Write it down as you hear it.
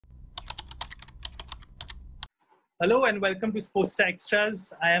Hello and welcome to Sportstar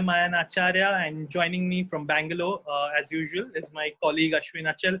Extras. I am Ayan Acharya and joining me from Bangalore, as usual, is my colleague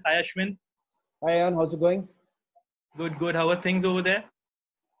Ashwin Achal. Hi Ashwin. Hi, Ayan. How's it going? Good, good. How are things over there?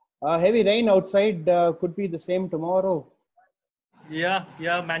 Heavy rain outside. Could be the same tomorrow. Yeah.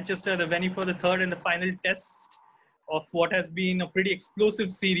 Manchester, the venue for the third and the final test of what has been a pretty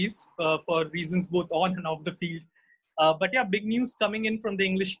explosive series for reasons both on and off the field. But yeah, big news coming in from the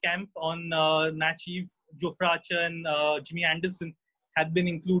English camp on match eve. Jofra Archer and Jimmy Anderson have been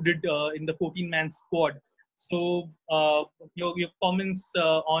included in the 14-man squad. So your comments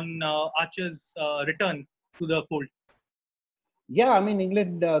on Archer's return to the fold? Yeah, I mean,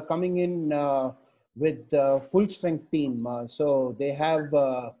 England coming in with full strength team. So they have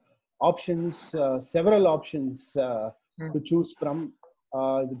options, several options to choose from.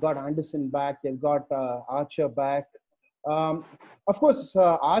 They've got Anderson back. They've got Archer back. Um, of course,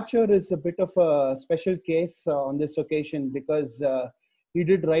 Archer is a bit of a special case on this occasion because he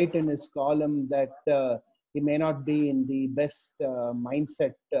did write in his column that he may not be in the best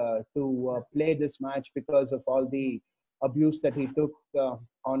mindset to play this match because of all the abuse that he took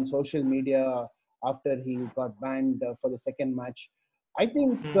on social media after he got banned for the second match. I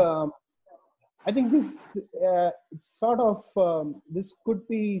think this it's sort of this could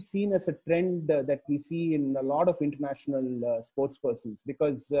be seen as a trend that we see in a lot of international sports persons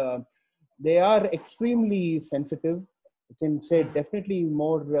because they are extremely sensitive. You can say definitely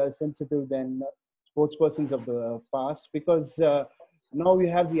more sensitive than sports persons of the past because now we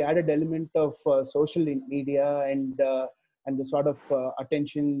have the added element of social media and the sort of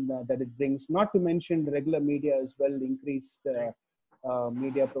attention that it brings. Not to mention the regular media as well, increased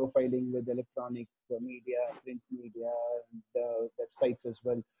media profiling with electronic media, print media, and websites as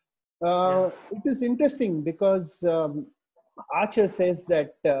well. It is interesting because Archer says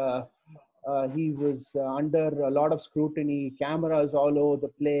that he was under a lot of scrutiny, cameras all over the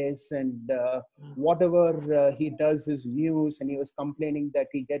place, and whatever he does is news, and he was complaining that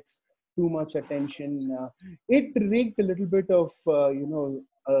he gets too much attention. It reeked a little bit of,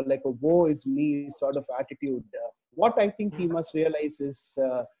 like a woe is me sort of attitude. What I think he must realize is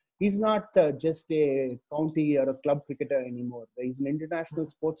he's not just a county or a club cricketer anymore. He's an international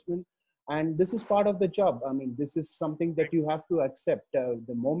sportsman, and this is part of the job. I mean, this is something that you have to accept.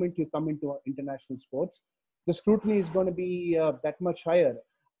 The moment you come into international sports, the scrutiny is going to be that much higher.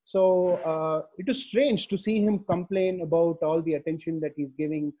 So it is strange to see him complain about all the attention that he's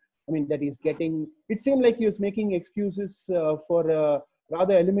giving. I mean, that he's getting. It seemed like he was making excuses for a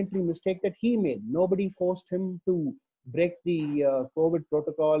rather elementary mistake that he made. Nobody forced him to break the COVID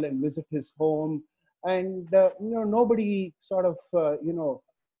protocol and visit his home, and nobody sort of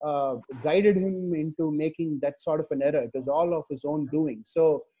guided him into making that sort of an error. It was all of his own doing.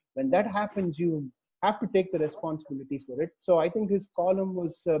 So when that happens, you have to take the responsibility for it. So I think his column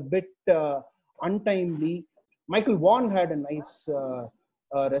was a bit untimely. Michael Vaughan had a nice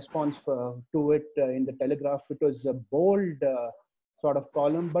response to it in the Telegraph. It was a bold sort of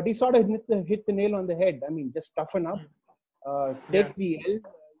column, but he sort of hit the nail on the head. I mean, just toughen up, take the L,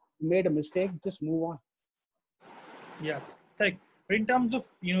 made a mistake, just move on. Yeah, correct. But in terms of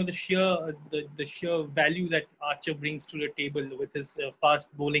the sheer value that Archer brings to the table with his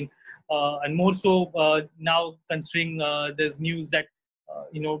fast bowling, and more so now considering there's news that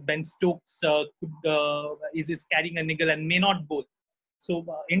Ben Stokes is carrying a niggle and may not bowl. So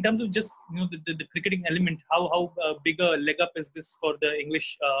in terms of just the cricketing element, how big a leg up is this for the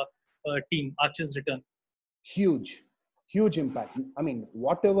English team? Archer's return. Huge impact. I mean,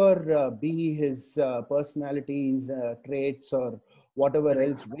 whatever be his personalities, traits, or whatever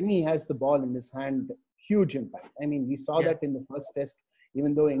else, when he has the ball in his hand, huge impact. I mean, we saw that in the first test,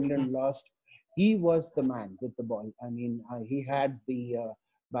 even though England lost, he was the man with the ball. I mean, he had the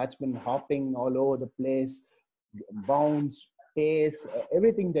batsman hopping all over the place, bounce, pace,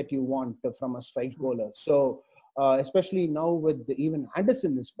 everything that you want from a strike bowler. So, especially now with even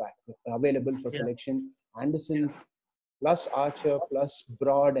Anderson is back, available for selection. Anderson plus Archer plus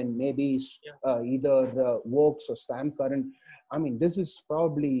Broad and maybe either Wokes or Sam Curran. I mean, this is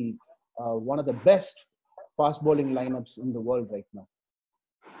probably one of the best fast bowling lineups in the world right now.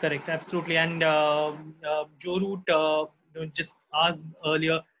 Correct, absolutely. And Joe Root just asked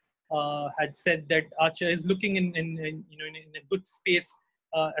earlier, had said that Archer is looking in a good space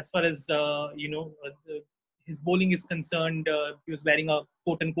as far as his bowling is concerned. He was wearing a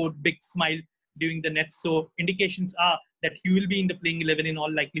quote unquote big smile during the nets, so indications are that he will be in the playing 11 in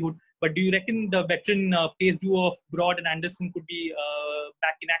all likelihood. But do you reckon the veteran pace duo of Broad and Anderson could be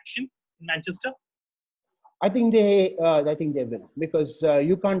back in action in Manchester? I think they will, because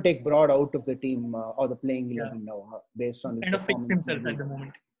you can't take Broad out of the team or the playing Yeah, 11 now based on his kind of fixed performance. himself at the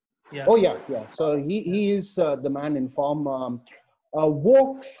moment. Yeah. Oh yeah, yeah. So he is the man in form.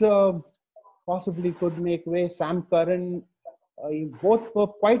 Wokes possibly could make way. Sam Curran, both were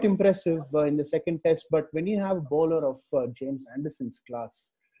quite impressive in the second test. But when you have a bowler of James Anderson's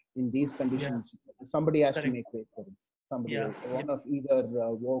class in these Yeah. conditions, somebody has to Correct. make way for him. Somebody, Yeah. Yeah. one of either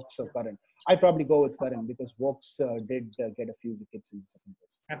Wokes or Curran. I'd probably go with Curran because Wokes did get a few wickets in the second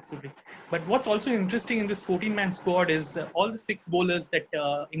test. Absolutely. But what's also interesting in this 14-man squad is all the 6 bowlers that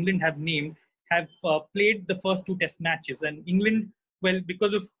England have named have played the first 2 test matches. And England, well,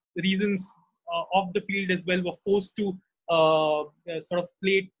 because of reasons of the field as well, were forced to sort of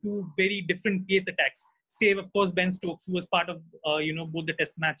play 2 very different pace attacks. Save, of course, Ben Stokes, who was part of, both the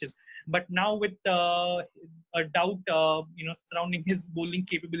test matches. But now with a doubt, surrounding his bowling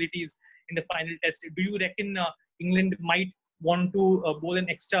capabilities in the final test, do you reckon England might want to bowl an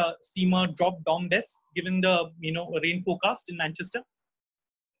extra seamer drop down this, given the rain forecast in Manchester?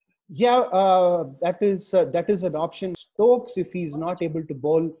 Yeah, that is an option. Stokes, if he's not able to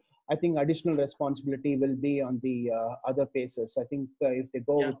bowl, I think additional responsibility will be on the other pacers. I think if they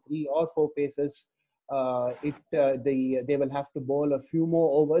go with 3 or 4 pacers, they will have to bowl a few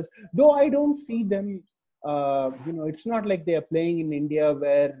more overs. Though I don't see them. It's not like they are playing in India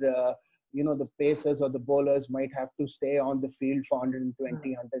where the pacers or the bowlers might have to stay on the field for 120,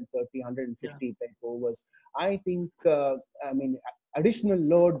 130, 150 type overs. I think, additional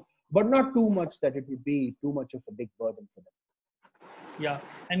load, but not too much that it would be too much of a big burden for them. Yeah,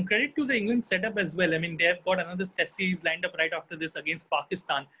 and credit to the England setup as well. I mean, they have got another test series lined up right after this against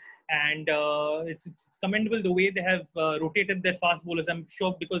Pakistan. And it's commendable the way they have rotated their fast bowlers. I'm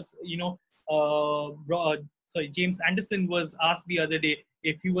sure because, James Anderson was asked the other day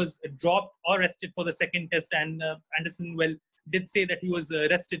if he was dropped or rested for the second test. And Anderson, well, did say that he was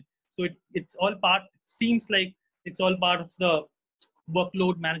rested. So it's all part, seems like it's all part of the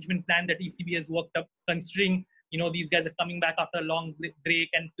workload management plan that ECB has worked up, considering these guys are coming back after a long break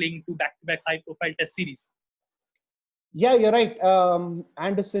and playing 2 back-to-back high-profile test series. Yeah, you're right.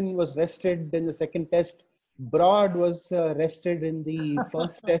 Anderson was rested in the second test. Broad was rested in the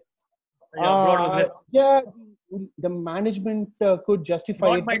first test. Yeah, Broad was rested. Yeah, the management could justify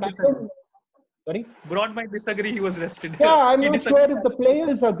Broad it. might But disagree. Sorry? Broad might disagree he was rested. Yeah, I'm not sure if the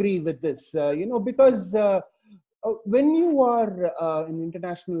players agree with this, because when you are an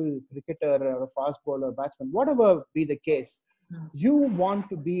international cricketer or a fast bowler, batsman, whatever be the case, you want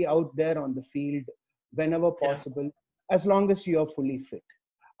to be out there on the field whenever possible, as long as you're fully fit.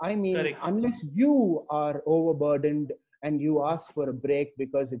 I mean, Correct. Unless you are overburdened and you ask for a break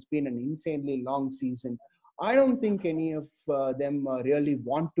because it's been an insanely long season, I don't think any of them really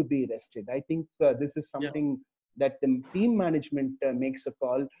want to be rested. I think this is something that the team management makes a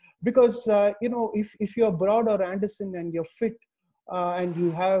call, because if you're Broad or Anderson and you're fit and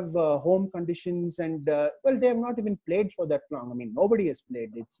you have home conditions and they have not even played for that long. I mean, nobody has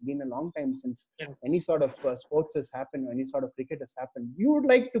played. It's been a long time since any sort of sports has happened, or any sort of cricket has happened. You would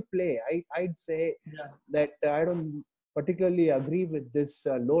like to play. I'd say that I don't particularly agree with this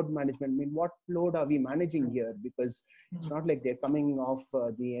load management. I mean, what load are we managing here? Because it's not like they're coming off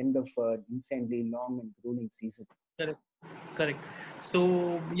the end of an insanely long and grueling season. Correct.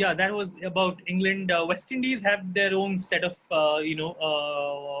 So yeah, that was about England. West Indies have their own set of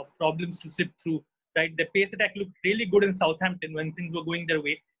problems to sift through. Right, the pace attack looked really good in Southampton when things were going their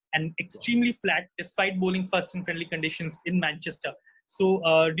way, and extremely flat despite bowling first in friendly conditions in Manchester. So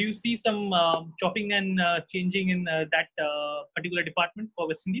do you see some chopping and changing in that particular department for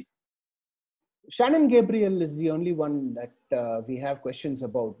West Indies? Shannon Gabriel is the only one that we have questions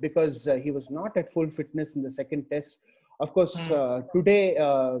about, because he was not at full fitness in the second test. Of course, today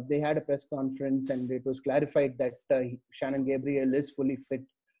they had a press conference and it was clarified that Shannon Gabriel is fully fit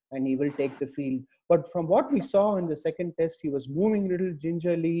and he will take the field. But from what we saw in the second test, he was moving a little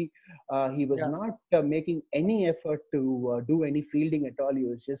gingerly. He was not making any effort to do any fielding at all. He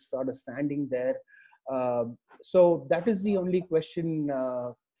was just sort of standing there. So that is the only question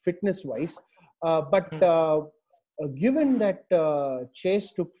fitness-wise. But given that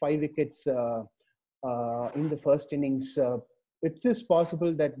Chase took 5 wickets in the first innings, it is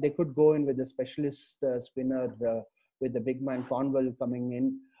possible that they could go in with a specialist spinner with the big man Cornwell coming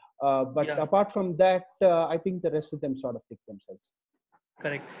in. But apart from that, I think the rest of them sort of pick themselves.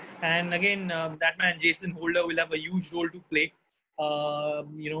 Correct. And again, that man Jason Holder will have a huge role to play.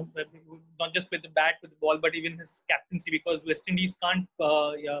 Not just with the bat, with the ball, but even his captaincy, because West Indies can't.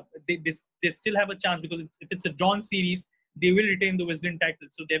 They still have a chance, because if it's a drawn series, they will retain the Wisden title.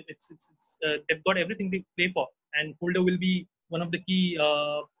 So they've got everything they play for, and Holder will be one of the key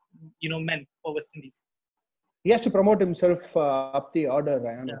men for West Indies. He has to promote himself up the order,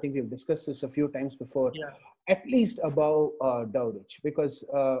 and Yeah. I think we've discussed this a few times before. Yeah. At least above Dowditch, because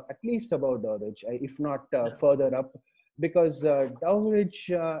at least above Dowditch, if not further up, because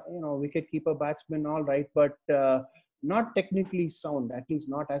Dowditch, wicket-keeper batsman, all right, but not technically sound. At least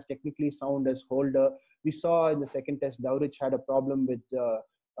not as technically sound as Holder. We saw in the second test, Dowditch had a problem with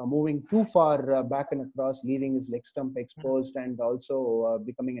moving too far back and across, leaving his leg stump exposed, and also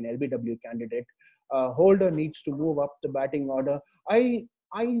becoming an LBW candidate. Holder needs to move up the batting order.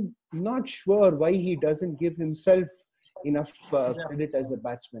 I'm not sure why he doesn't give himself enough credit as a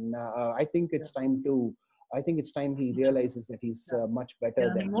batsman. I think it's time to. I think it's time he realizes that he's much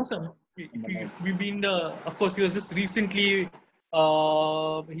better than. If we've been of course, he was just recently.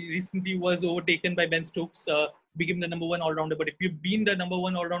 He recently was overtaken by Ben Stokes, became the number 1 all-rounder. But if you've been the number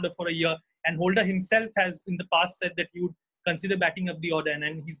 1 all-rounder for a year, and Holder himself has in the past said that he would consider batting up the order,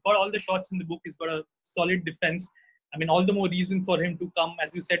 and he's got all the shots in the book. He's got a solid defense. I mean, all the more reason for him to come,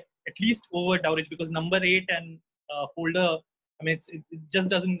 as you said, at least over Dowditch, because number 8 and Holder, I mean, it just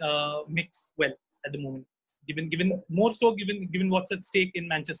doesn't mix well at the moment. Given what's at stake in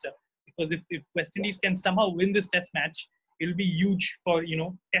Manchester, because if West Indies can somehow win this Test match, it'll be huge for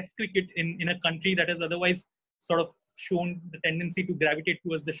Test cricket in a country that has otherwise sort of shown the tendency to gravitate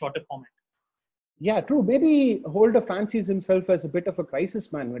towards the shorter format. Yeah, true. Maybe Holder fancies himself as a bit of a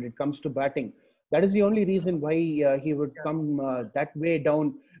crisis man when it comes to batting. That is the only reason why he would come that way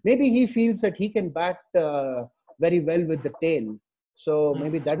down. Maybe he feels that he can bat very well with the tail. So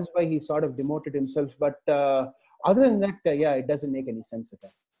maybe that is why he sort of demoted himself. But other than that, it doesn't make any sense at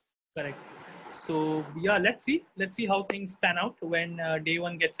all. Correct. So yeah, let's see how things pan out when day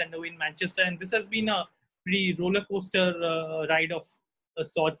 1 gets underway in Manchester. And this has been a pretty roller coaster ride of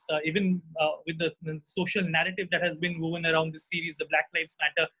sorts, even with the social narrative that has been woven around this series, the Black Lives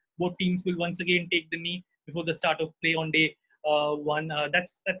Matter. Both teams will once again take the knee before the start of play on day 1.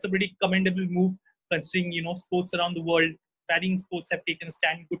 That's a pretty commendable move, considering sports around the world, varying sports have taken a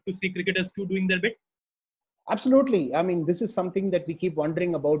stand. Good to see cricketers too doing their bit. Absolutely. I mean, this is something that we keep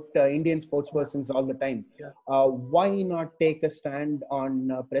wondering about Indian sportspersons all the time. Why not take a stand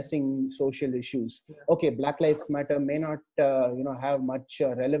on pressing social issues? Okay, Black Lives Matter may not, have much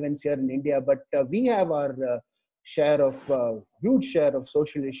relevance here in India, but we have our huge share of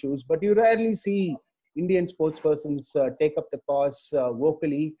social issues. But you rarely see Indian sportspersons take up the cause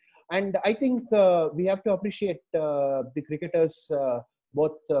vocally. And I think we have to appreciate the cricketers.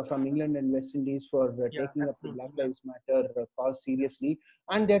 Both from England and West Indies for taking up the Black Lives Matter cause seriously.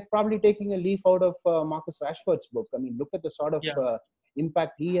 And they're probably taking a leaf out of Marcus Rashford's book. I mean, look at the sort of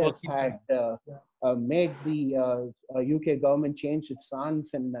impact he has had, made the UK government change its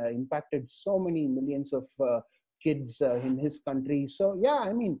stance and impacted so many millions of kids in his country. So,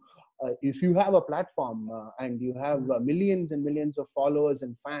 I mean, if you have a platform and you have millions and millions of followers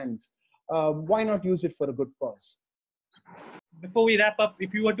and fans, why not use it for a good cause? Before we wrap up,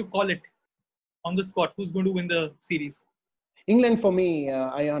 if you were to call it on the spot, who's going to win the series? England for me,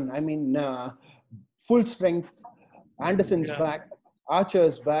 Ayan. I mean, full strength. Anderson's back.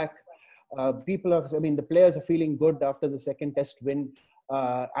 Archer's back. The players are feeling good after the second test win.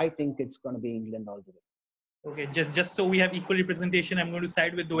 I think it's going to be England all the way. Okay, just so we have equal representation, I'm going to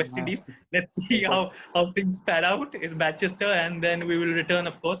side with the West Indies. Let's see how things pan out in Manchester, and then we will return,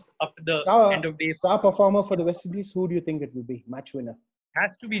 of course, after the end of day. Star performer for the West Indies, who do you think it will be? Match winner?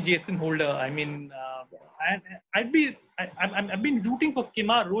 Has to be Jason Holder. I mean, I've been rooting for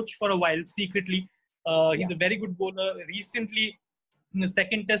Kemar Roach for a while secretly. He's a very good bowler. Recently, in the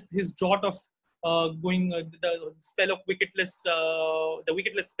second test, his drought of the spell of wicketless, the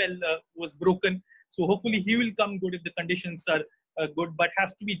wicketless spell was broken. So hopefully he will come good if the conditions are good. But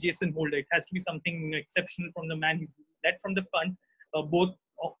has to be Jason Holder. It has to be something exceptional from the man. He's led from the front, both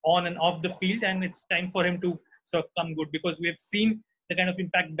on and off the field, and it's time for him to sort of come good, because we have seen the kind of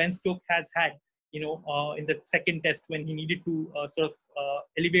impact Ben Stokes has had, in the second test when he needed to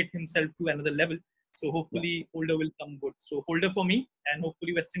elevate himself to another level. So hopefully Holder will come good. So Holder for me, and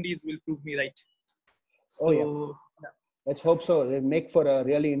hopefully West Indies will prove me right. So, Let's hope so. They'll make for a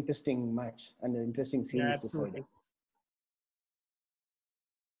really interesting match and an interesting series. Absolutely.